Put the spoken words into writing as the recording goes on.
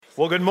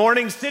Well, good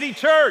morning, City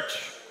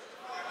Church.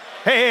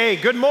 Hey,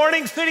 good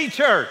morning, City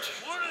Church.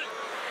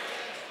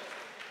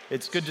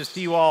 It's good to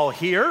see you all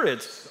here.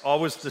 It's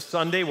always the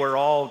Sunday we're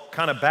all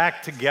kind of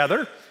back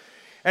together.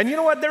 And you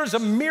know what? There's a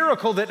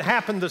miracle that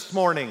happened this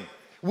morning.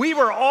 We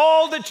were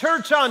all to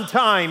church on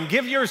time.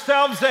 Give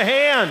yourselves a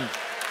hand.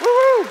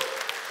 Woo-hoo!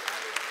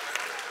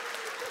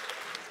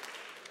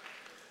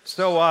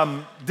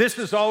 So this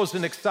is always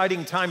an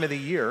exciting time of the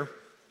year.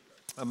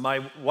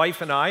 My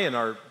wife and I and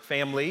our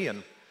family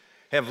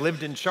have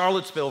lived in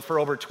Charlottesville for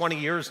over 20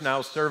 years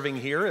now, serving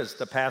here as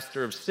the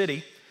pastor of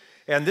City.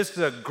 And this is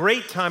a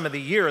great time of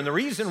the year. And the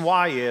reason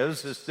why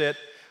is that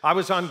I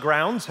was on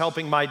grounds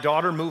helping my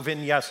daughter move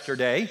in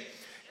yesterday.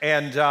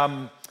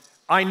 And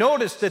I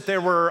noticed that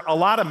there were a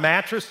lot of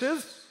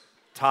mattresses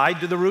tied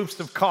to the roofs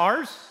of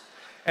cars.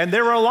 And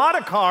there were a lot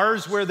of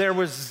cars where there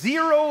was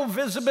zero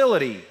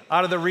visibility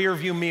out of the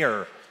rearview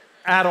mirror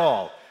at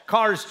all.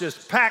 Cars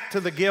just packed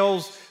to the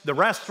gills. The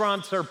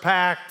restaurants are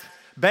packed.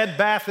 Bed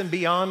Bath &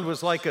 Beyond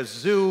was like a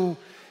zoo.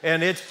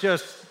 And it's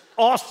just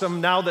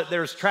awesome now that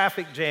there's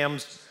traffic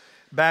jams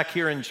back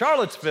here in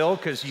Charlottesville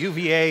because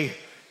UVA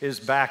is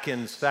back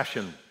in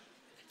session.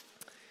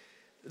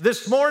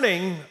 This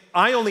morning,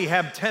 I only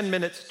have 10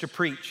 minutes to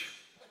preach,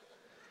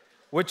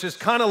 which is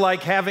kind of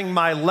like having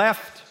my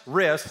left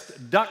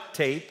wrist duct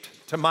taped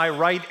to my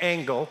right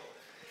ankle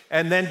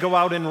and then go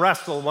out and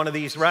wrestle one of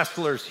these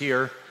wrestlers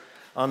here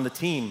on the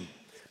team.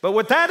 But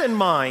with that in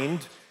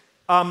mind,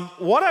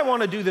 what I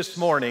want to do this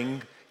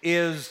morning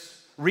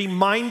is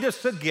remind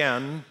us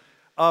again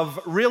of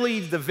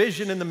really the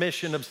vision and the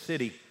mission of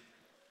City.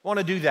 I want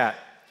to do that.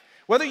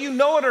 Whether you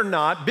know it or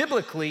not,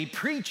 biblically,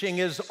 preaching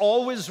is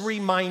always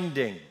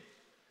reminding.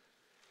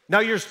 Now,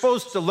 you're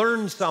supposed to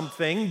learn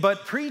something,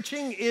 but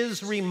preaching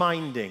is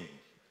reminding.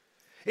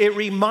 It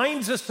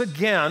reminds us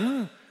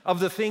again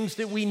of the things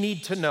that we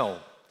need to know.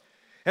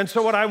 And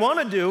so what I want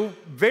to do,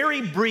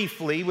 very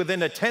briefly,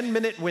 within a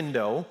 10-minute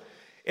window,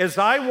 is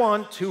I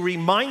want to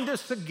remind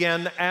us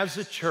again as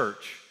a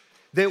church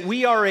that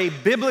we are a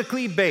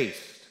biblically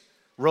based,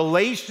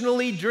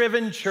 relationally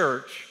driven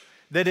church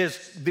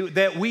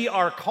that we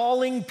are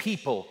calling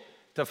people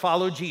to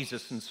follow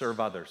Jesus and serve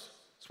others.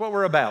 That's what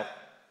we're about.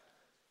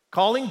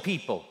 Calling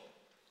people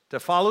to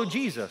follow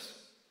Jesus,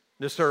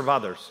 to serve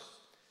others.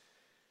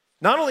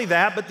 Not only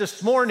that, but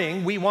this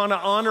morning we want to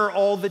honor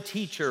all the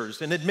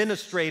teachers and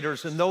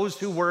administrators and those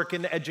who work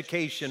in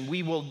education.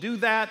 We will do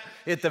that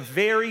at the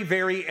very,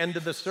 very end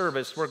of the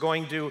service. We're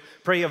going to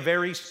pray a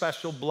very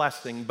special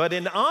blessing. But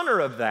in honor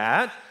of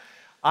that,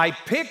 I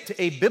picked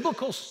a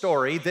biblical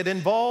story that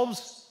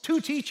involves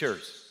two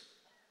teachers.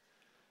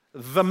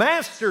 The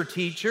master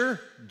teacher,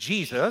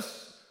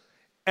 Jesus,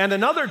 and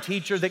another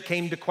teacher that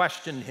came to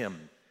question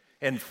him.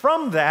 And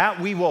from that,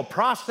 we will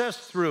process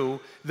through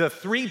the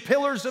three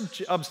pillars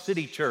of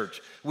City Church.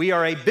 We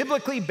are a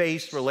biblically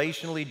based,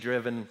 relationally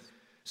driven,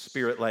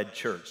 spirit-led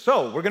church.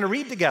 So we're going to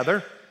read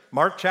together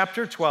Mark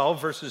chapter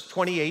 12, verses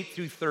 28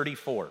 through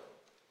 34.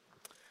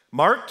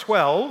 Mark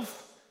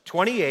 12,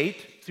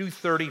 28 through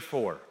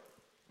 34.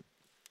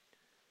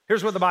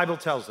 Here's what the Bible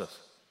tells us.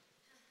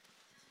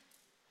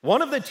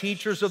 One of the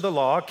teachers of the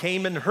law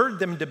came and heard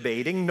them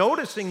debating.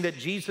 Noticing that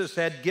Jesus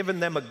had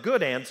given them a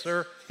good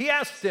answer, he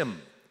asked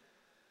him,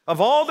 "Of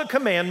all the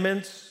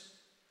commandments,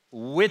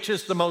 which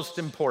is the most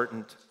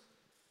important?"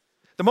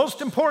 "The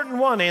most important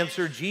one,"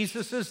 answered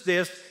Jesus, "is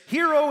this: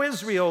 Hear, O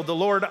Israel, the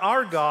Lord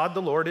our God,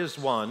 the Lord is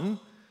one.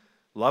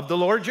 Love the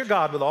Lord your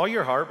God with all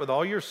your heart, with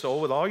all your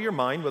soul, with all your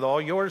mind, with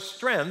all your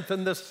strength.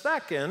 And the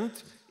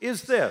second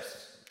is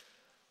this: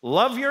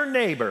 love your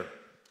neighbor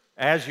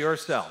as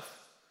yourself."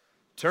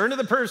 Turn to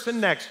the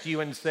person next to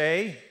you and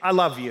say, "I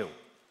love you."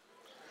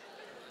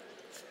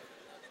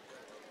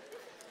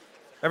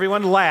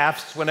 Everyone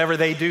laughs whenever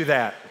they do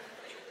that.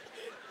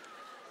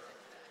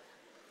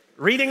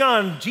 Reading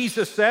on,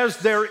 Jesus says,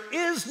 "There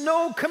is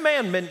no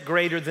commandment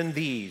greater than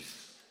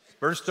these."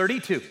 Verse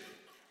 32.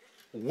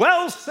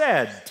 "Well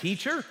said,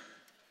 teacher,"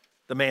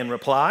 the man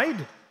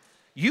replied.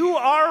 "You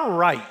are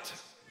right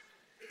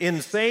in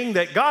saying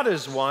that God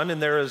is one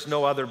and there is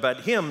no other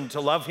but him.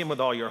 To love him with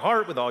all your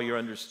heart, with all your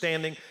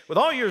understanding, with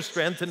all your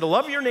strength, and to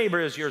love your neighbor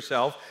as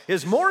yourself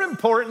is more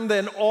important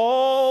than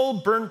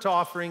all burnt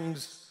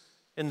offerings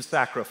and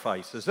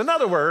sacrifices." In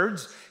other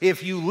words,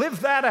 if you live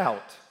that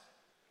out,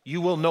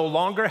 you will no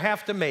longer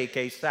have to make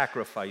a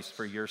sacrifice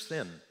for your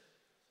sin.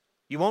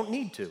 You won't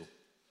need to.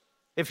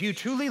 If you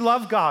truly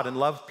love God and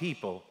love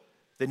people,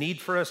 the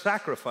need for a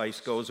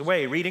sacrifice goes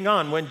away. Reading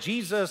on, when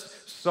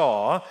Jesus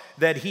saw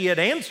that he had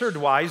answered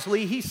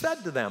wisely, he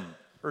said to them,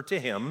 or to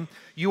him,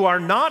 "You are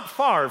not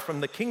far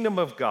from the kingdom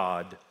of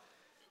God."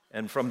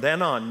 And from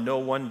then on, no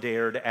one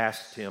dared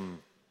ask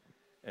him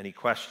any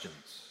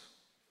questions.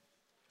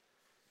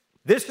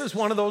 This is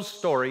one of those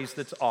stories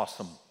that's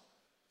awesome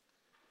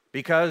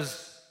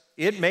because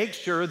it makes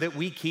sure that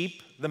we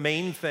keep the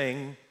main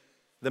thing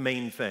the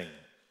main thing.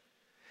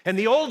 And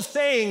the old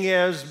saying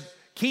is,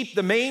 keep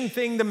the main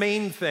thing the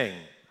main thing.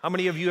 How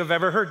many of you have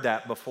ever heard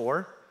that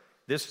before?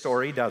 This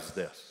story does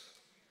this.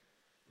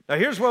 Now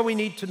here's what we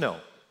need to know.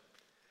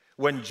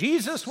 When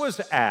Jesus was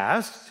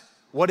asked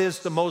what is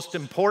the most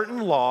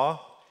important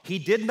law, he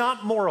did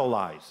not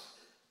moralize.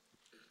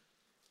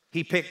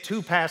 He picked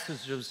two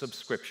passages of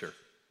Scripture,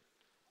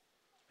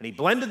 and he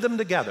blended them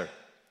together,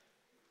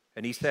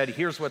 and he said,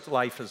 here's what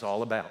life is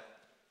all about.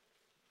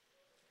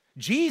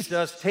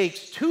 Jesus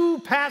takes two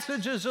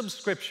passages of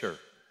Scripture,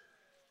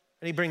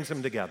 and he brings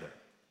them together.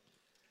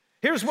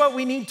 Here's what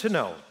we need to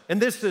know,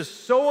 and this is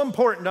so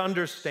important to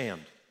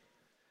understand,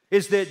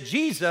 is that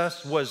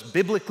Jesus was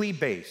biblically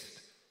based,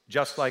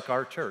 just like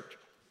our church.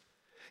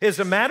 As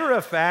a matter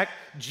of fact,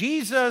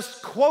 Jesus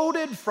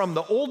quoted from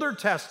the Older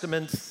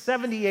Testament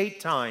 78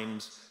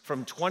 times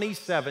from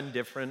 27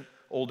 different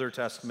Older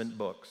Testament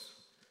books.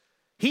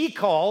 He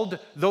called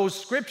those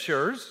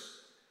scriptures,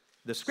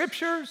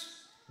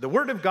 the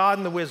Word of God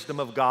and the wisdom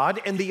of God,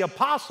 and the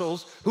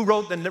apostles who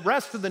wrote the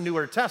rest of the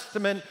Newer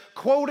Testament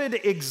quoted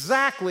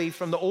exactly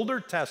from the Older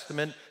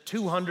Testament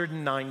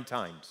 209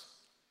 times.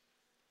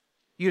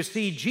 You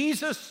see,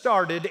 Jesus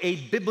started a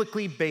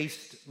biblically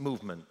based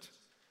movement.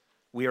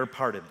 We are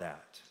part of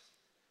that.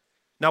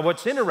 Now,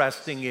 what's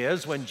interesting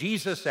is when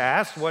Jesus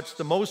asks what's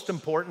the most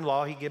important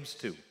law, he gives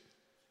two.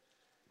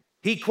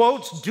 He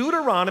quotes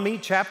Deuteronomy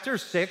chapter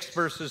 6,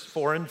 verses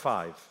 4 and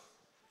 5.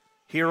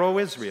 Hear, O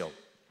Israel,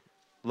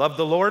 love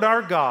the Lord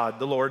our God,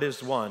 the Lord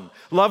is one.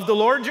 Love the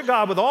Lord your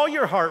God with all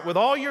your heart, with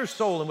all your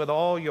soul, and with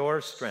all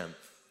your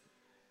strength.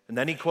 And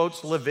then he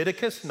quotes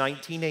Leviticus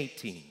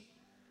 19:18.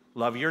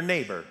 Love your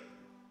neighbor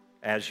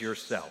as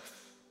yourself.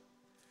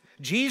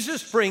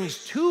 Jesus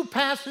brings two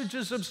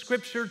passages of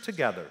Scripture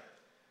together.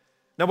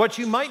 Now, what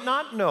you might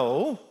not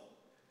know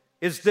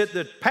is that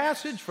the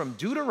passage from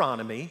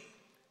Deuteronomy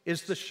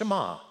is the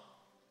Shema.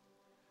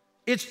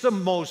 It's the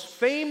most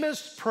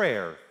famous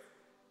prayer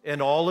in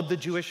all of the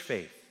Jewish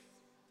faith.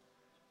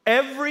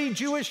 Every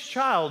Jewish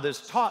child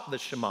is taught the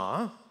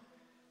Shema,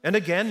 and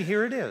again,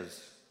 here it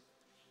is.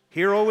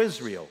 Hear, O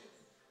Israel,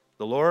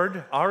 the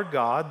Lord our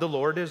God, the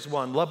Lord is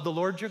one. Love the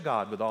Lord your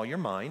God with all your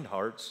mind,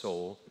 heart,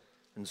 soul,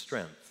 and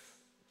strength.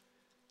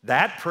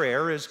 That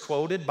prayer is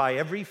quoted by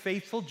every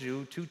faithful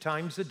Jew 2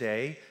 times a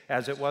day,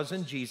 as it was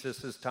in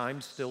Jesus' time,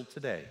 still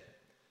today.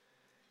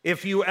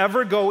 If you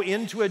ever go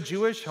into a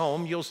Jewish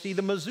home, you'll see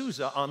the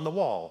mezuzah on the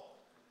wall.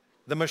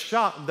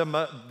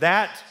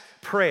 That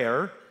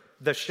prayer,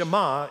 the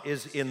Shema,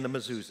 is in the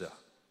mezuzah.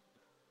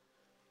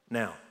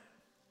 Now,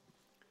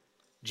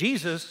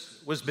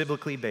 Jesus was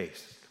biblically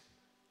based.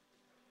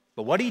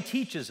 But what he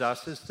teaches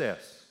us is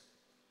this: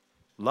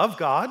 love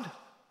God,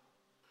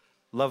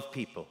 love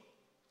people.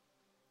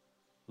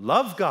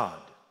 Love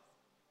God,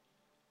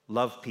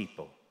 love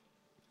people.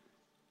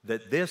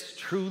 That this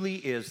truly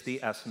is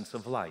the essence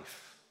of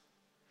life.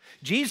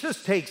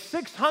 Jesus takes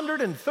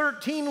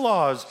 613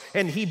 laws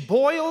and he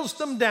boils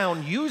them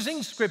down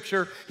using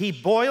Scripture. He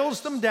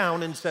boils them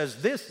down and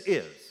says, this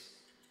is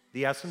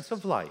the essence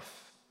of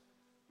life.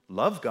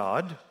 Love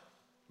God,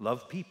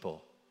 love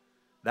people.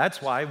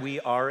 That's why we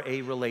are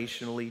a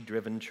relationally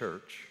driven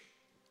church.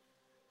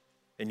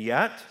 And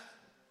yet,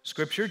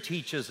 Scripture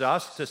teaches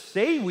us to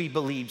say we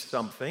believe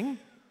something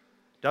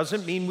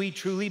doesn't mean we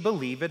truly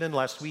believe it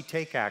unless we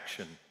take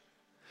action.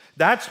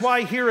 That's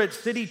why here at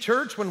City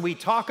Church, when we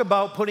talk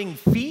about putting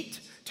feet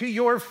to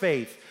your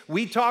faith,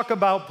 we talk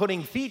about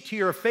putting feet to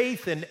your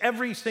faith in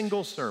every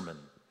single sermon.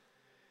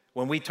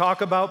 When we talk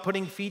about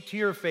putting feet to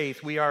your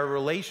faith, we are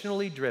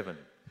relationally driven,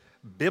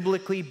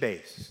 biblically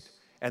based.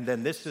 And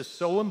then this is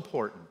so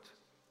important.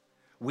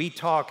 We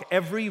talk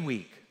every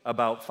week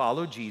about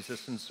follow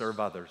Jesus and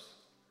serve others.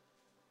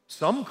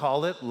 Some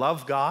call it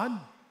love God,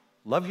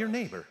 love your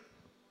neighbor.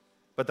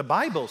 But the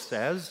Bible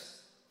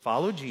says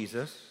follow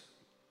Jesus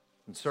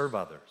and serve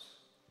others.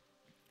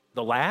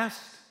 The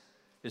last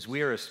is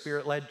we are a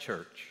Spirit-led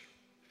church.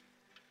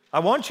 I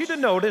want you to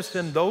notice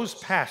in those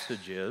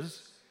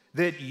passages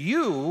that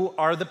you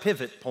are the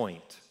pivot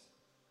point.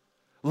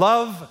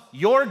 Love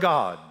your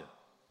God.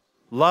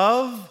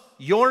 Love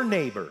your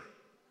neighbor.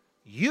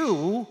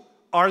 You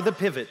are the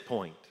pivot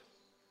point.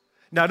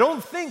 Now,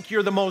 don't think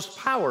you're the most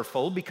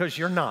powerful, because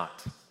you're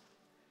not.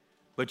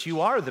 But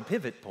you are the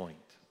pivot point.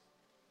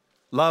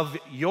 Love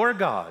your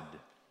God.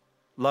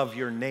 Love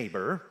your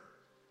neighbor.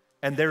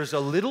 And there's a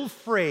little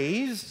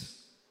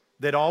phrase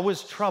that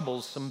always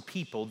troubles some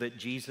people that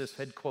Jesus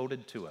had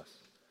quoted to us.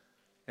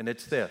 And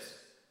it's this: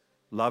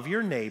 love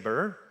your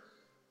neighbor.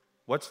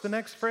 What's the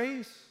next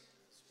phrase?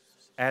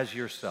 As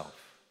yourself.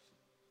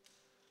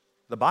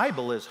 The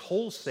Bible is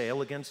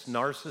wholesale against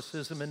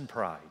narcissism and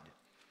pride.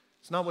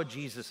 It's not what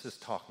Jesus is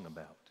talking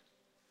about.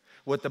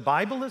 What the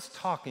Bible is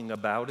talking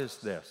about is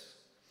this: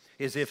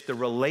 is if the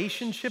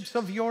relationships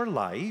of your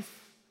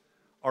life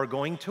are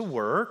going to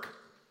work,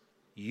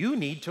 you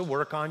need to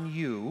work on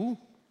you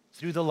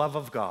through the love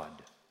of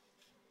God.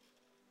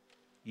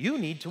 You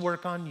need to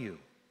work on you.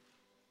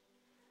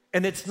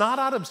 And it's not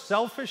out of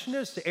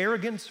selfishness,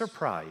 arrogance, or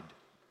pride.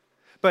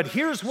 But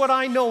here's what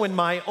I know in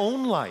my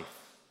own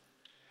life: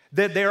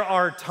 that there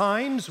are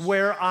times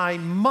where I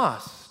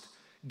must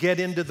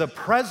get into the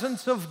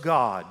presence of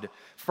God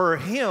for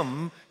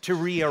Him to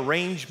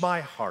rearrange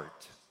my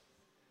heart.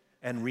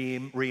 and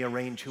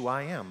rearrange who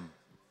I am.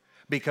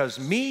 Because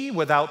me,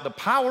 without the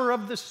power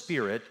of the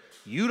Spirit,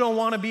 you don't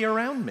want to be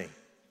around me.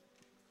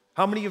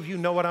 How many of you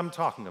know what I'm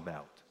talking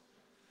about?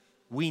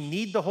 We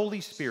need the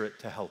Holy Spirit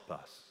to help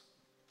us.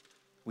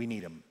 We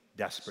need Him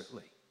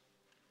desperately.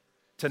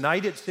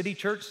 Tonight at City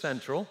Church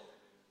Central,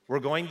 we're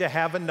going to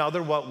have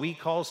another what we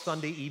call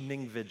Sunday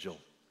evening vigil.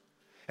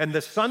 And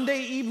the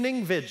Sunday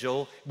evening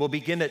vigil will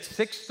begin at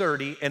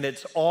 6:30, and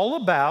it's all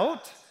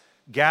about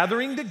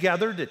gathering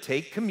together to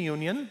take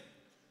communion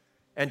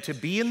and to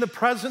be in the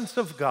presence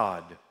of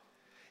God.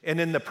 And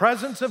in the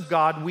presence of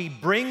God, we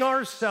bring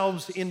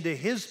ourselves into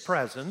His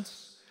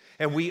presence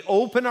and we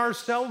open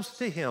ourselves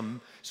to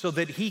Him so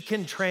that He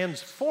can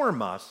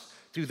transform us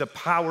through the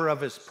power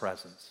of His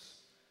presence.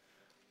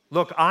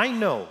 Look, I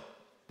know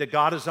that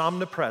God is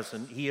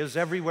omnipresent. He is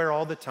everywhere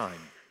all the time.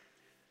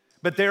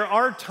 But there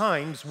are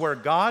times where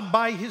God,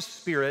 by His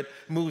Spirit,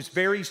 moves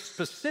very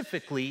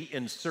specifically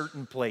in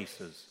certain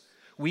places.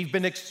 We've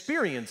been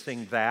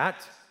experiencing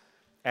that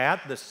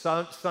at the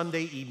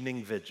Sunday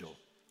evening vigil.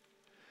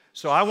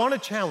 So I want to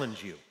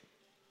challenge you.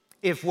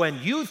 If when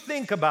you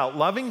think about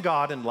loving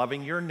God and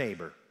loving your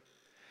neighbor,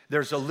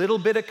 there's a little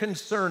bit of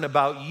concern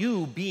about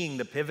you being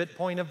the pivot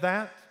point of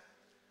that,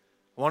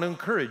 I want to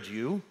encourage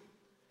you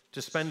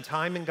to spend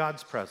time in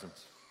God's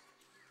presence.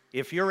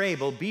 If you're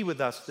able, be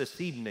with us this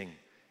evening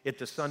at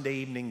the Sunday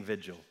evening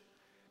vigil.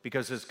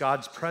 Because as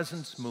God's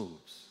presence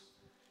moves,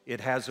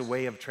 it has a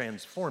way of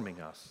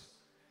transforming us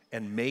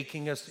and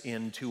making us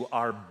into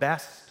our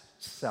best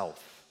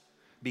self.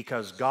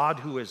 Because God,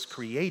 who has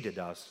created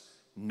us,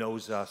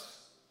 knows us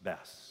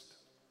best.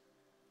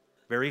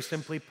 Very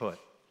simply put,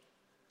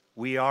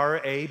 we are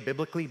a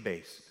biblically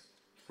based,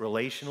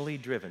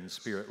 relationally driven,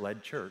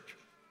 Spirit-led church.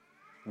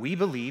 We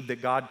believe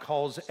that God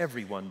calls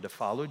everyone to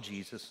follow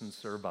Jesus and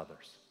serve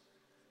others.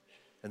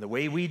 And the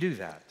way we do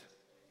that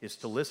is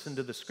to listen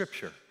to the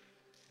Scripture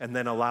and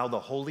then allow the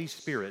Holy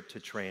Spirit to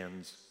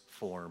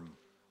transform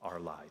our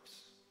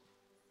lives.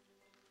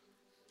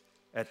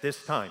 At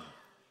this time,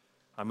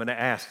 I'm going to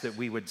ask that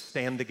we would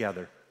stand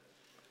together.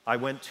 I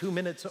went 2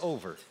 minutes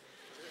over.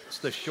 It's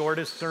the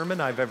shortest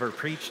sermon I've ever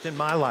preached in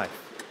my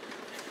life.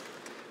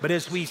 But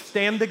as we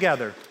stand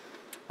together,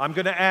 I'm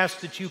going to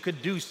ask that you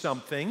could do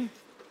something.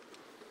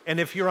 And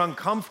if you're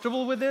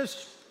uncomfortable with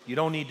this, you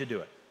don't need to do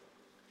it.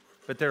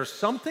 But there's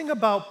something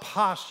about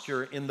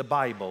posture in the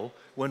Bible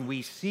when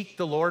we seek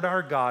the Lord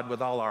our God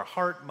with all our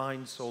heart,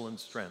 mind, soul, and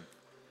strength.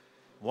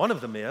 One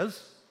of them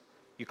is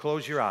you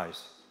close your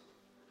eyes.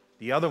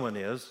 The other one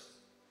is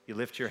you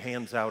lift your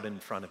hands out in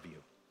front of you.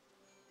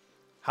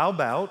 How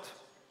about,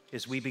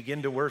 as we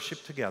begin to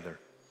worship together,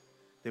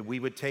 that we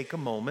would take a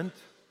moment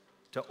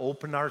to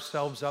open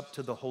ourselves up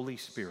to the Holy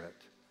Spirit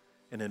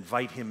and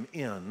invite Him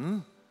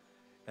in,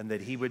 and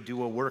that He would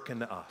do a work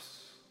in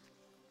us.